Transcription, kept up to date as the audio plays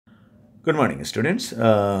Good morning, students.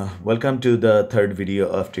 Welcome to the third video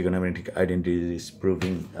of Trigonometric Identities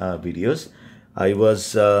proving videos. I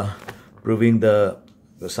was proving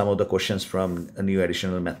some of the questions from a new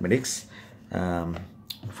additional mathematics from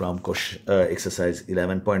exercise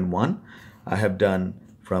 11.1. I have done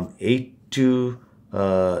from 8 to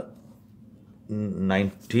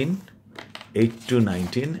 19, 8 to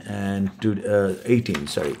 19 and to 18,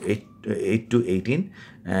 sorry, 8 to 18,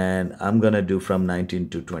 and I'm gonna do from 19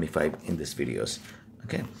 to 25 in these videos.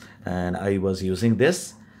 Okay, and I was using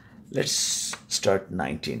this. Let's start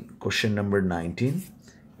 19. Question number 19.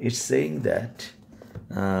 It's saying that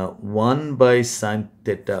 1 by sine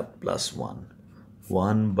theta plus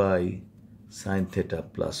 1 by sine theta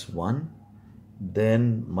plus 1,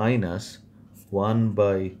 then minus 1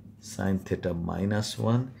 by sine theta minus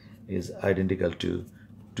 1 is identical to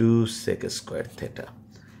 2 sec squared theta.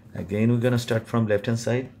 Again, we're going to start from left hand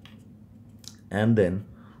side, and then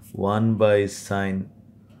 1 by sine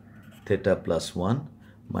theta plus 1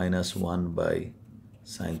 minus 1 by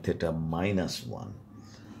sine theta minus 1.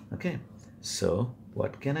 Okay, so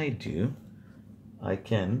what can I do? I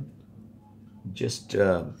can just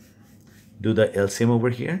do the LCM over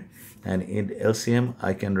here, and in LCM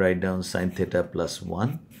I can write down sine theta plus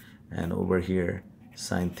 1, and over here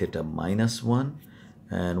sine theta minus 1,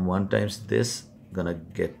 and 1 times this gonna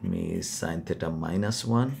get me sine theta minus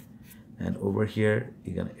 1, and over here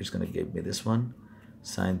it's gonna give me this one,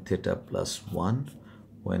 sine theta plus 1.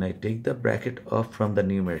 When I take the bracket off from the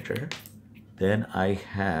numerator, then I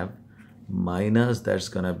have minus, that's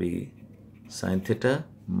gonna be sine theta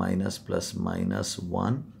minus plus minus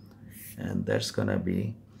 1, and that's gonna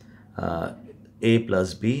be a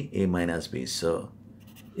plus b, a minus b. So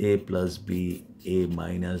a plus b, a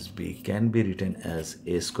minus b can be written as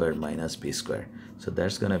a squared minus b squared. So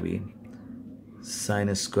that's gonna be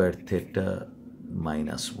sine squared theta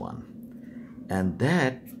minus 1, and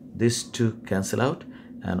that these two cancel out,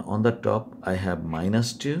 and on the top I have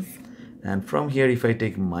minus 2, and from here if I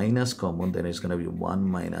take minus common, then it's gonna be 1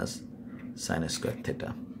 minus sine squared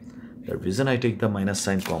theta. The reason I take the minus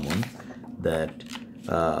sign common, that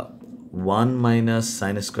 1 minus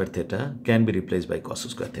sine squared theta can be replaced by cos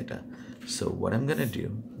squared theta. So what I'm gonna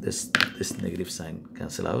do, this negative sign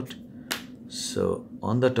cancel out. So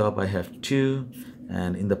on the top I have 2,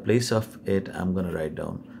 and in the place of it I'm gonna write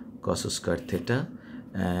down cos squared theta,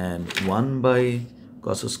 and 1 by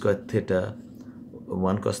cos squared theta,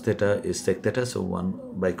 1 cos theta is sec theta, so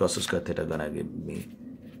 1 by cos squared theta gonna give me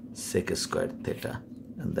sec squared theta,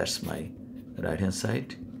 and that's my right hand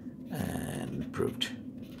side, and proved.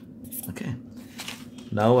 Okay,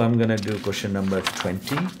 now I'm gonna do question number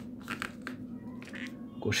 20.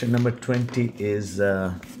 Question number 20 is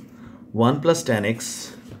 1 plus tan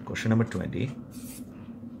x. Question number 20,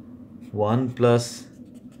 1 plus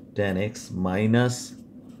tan x minus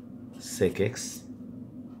sec x,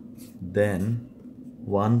 then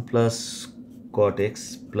 1 plus cot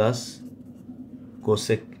x plus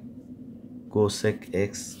cosec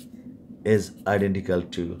x is identical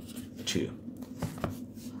to 2.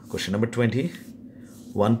 Question number 20,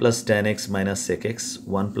 1 plus tan x minus sec x,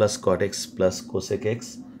 1 plus cot x plus cosec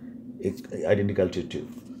x is identical to 2.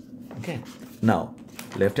 Okay, now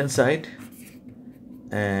left hand side,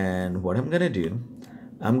 and what I'm gonna do,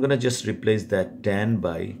 I'm gonna just replace that tan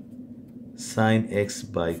by sine x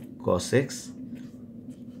by cos x,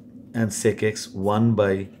 and sec x 1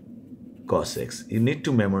 by cos x. You need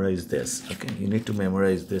to memorize this. Okay, you need to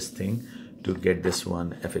memorize this thing to get this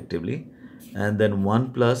one effectively. And then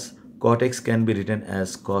 1 plus cot x can be written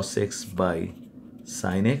as cos x by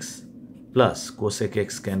sine x, plus cosec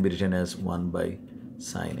x can be written as 1 by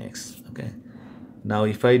sine x. Okay, now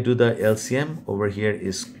if I do the LCM, over here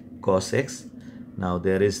is cos x. Now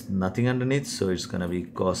there is nothing underneath, so it's gonna be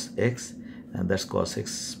cos x, and that's cos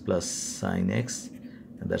x plus sine x,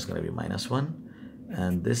 and that's gonna be minus 1,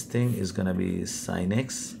 and this thing is gonna be sine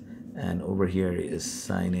x, and over here is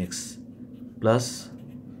sine x plus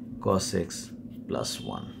cos x plus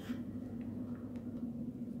 1.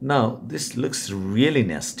 Now this looks really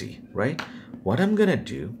nasty, right? What I'm gonna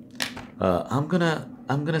do, I'm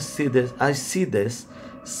gonna see this. I see this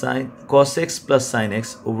sine cos x plus sine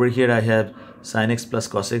x. Over here I have sine x plus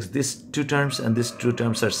cos x. These two terms and these two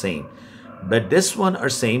terms are same, but this one are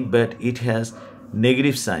same, but it has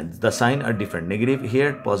negative signs. The sign are different, negative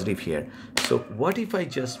here, positive here. So what if I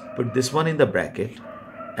just put this one in the bracket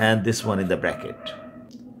and this one in the bracket?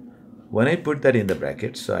 When I put that in the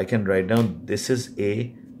bracket, so I can write down this is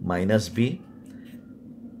a minus b,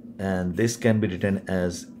 and this can be written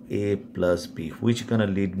as a plus b, which is gonna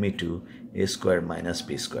lead me to a square minus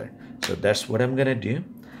b square. So that's what I'm gonna do.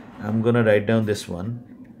 I'm gonna write down this one,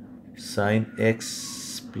 sine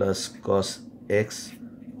x plus cos x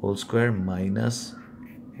whole square minus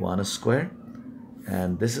 1 square,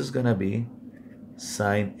 and this is gonna be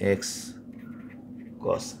sine x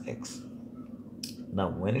cos x. Now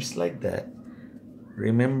when it's like that,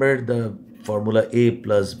 remember the formula a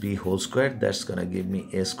plus b whole square, that's gonna give me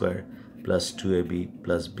a square plus 2ab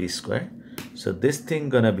plus b square. So this thing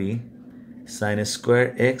gonna be sine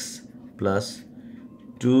square x plus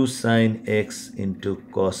 2 sine x into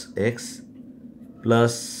cos x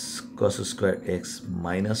plus cos square x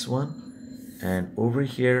minus 1, and over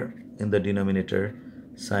here in the denominator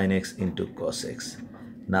sine x into cos x.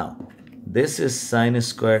 Now this is sine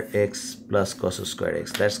square x plus cos square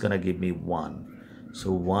x, that's gonna give me 1.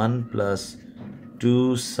 So 1 plus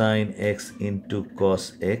 2 sine x into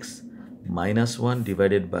cos x minus 1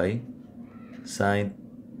 divided by sine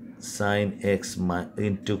x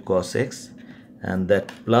into cos x, and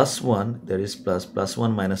that plus 1, there is plus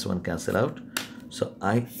 1 minus 1 cancel out. So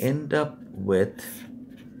I end up with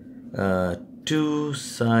 2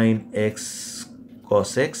 sine x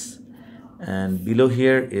cos x, and below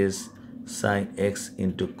here is sine x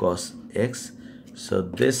into cos x. So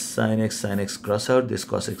this sine x cross out, this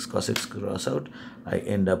cos x cross out, I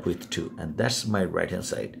end up with 2, and that's my right hand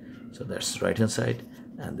side. So that's right hand side,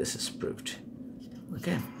 and this is proved.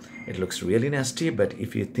 Okay, it looks really nasty, but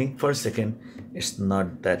if you think for a second, it's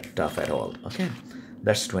not that tough at all. Okay,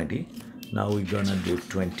 that's 20. Now we're gonna do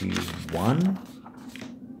 21.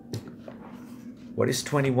 What is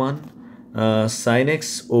 21? Sine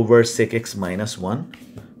x over sec x minus 1.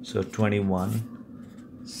 So 21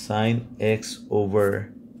 sine x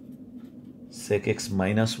over sec x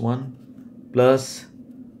minus 1 plus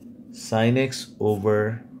sine x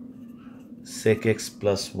over sec x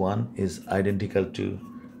plus 1 is identical to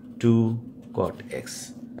 2 cot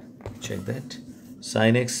x. Check that.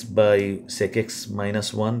 Sine x by sec x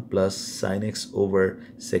minus 1 plus sine x over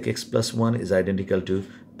sec x plus 1 is identical to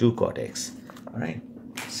 2 cot x. Alright,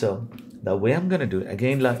 so the way I'm gonna do it,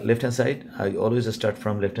 again left hand side, I always start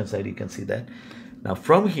from left hand side, you can see that. Now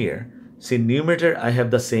from here, see numerator I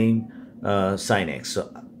have the same sine x,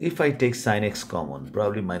 so if I take sine x common,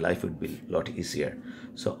 probably my life would be a lot easier.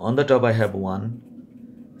 So on the top I have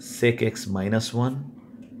 1 sec x minus 1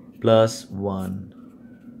 plus 1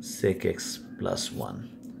 sec x plus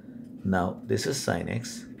 1. Now this is sine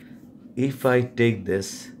x. If I take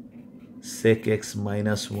this sec x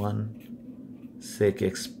minus 1 sec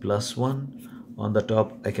x plus 1, on the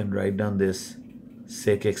top I can write down this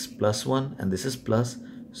sec x plus 1, and this is plus,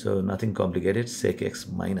 so nothing complicated, sec x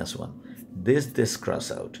minus 1. This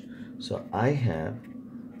cross out, so I have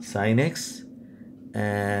sine x,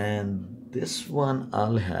 and this one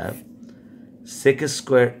I'll have sec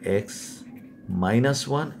square x minus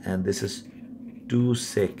 1, and this is 2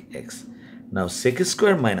 sec x. Now sec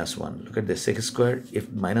square minus 1, look at this, sec square, if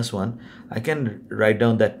minus 1, I can write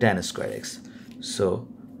down that tan square x. So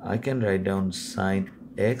I can write down sine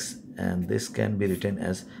x, and this can be written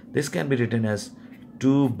as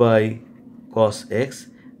 2 by cos x,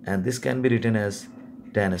 and this can be written as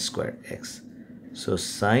tan square x. So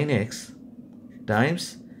sine x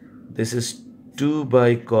times this is 2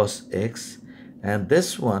 by cos x, and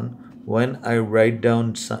this one, when I write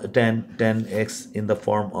down tan x in the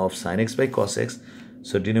form of sine x by cos x,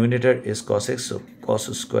 so denominator is cos x, so cos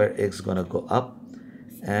square x gonna go up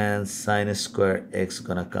and sine square x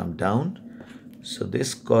gonna come down. So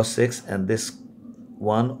this cos x and this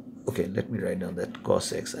one, okay, let me write down that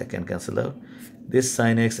cos x, I can cancel out this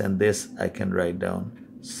sine x, and this I can write down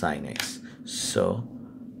sine x. So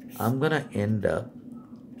I'm gonna end up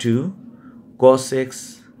 2 cos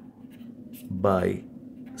x by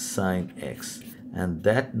sine x, and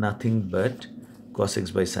that nothing but cos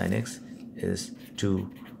x by sine x is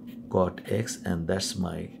 2 cot x, and that's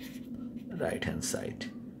my right hand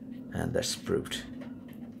side, and that's proved.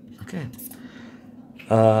 Okay,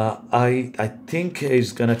 I think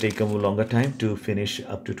it's gonna take a longer time to finish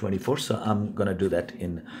up to 24, so I'm gonna do that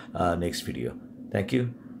in next video. Thank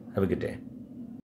you, have a good day.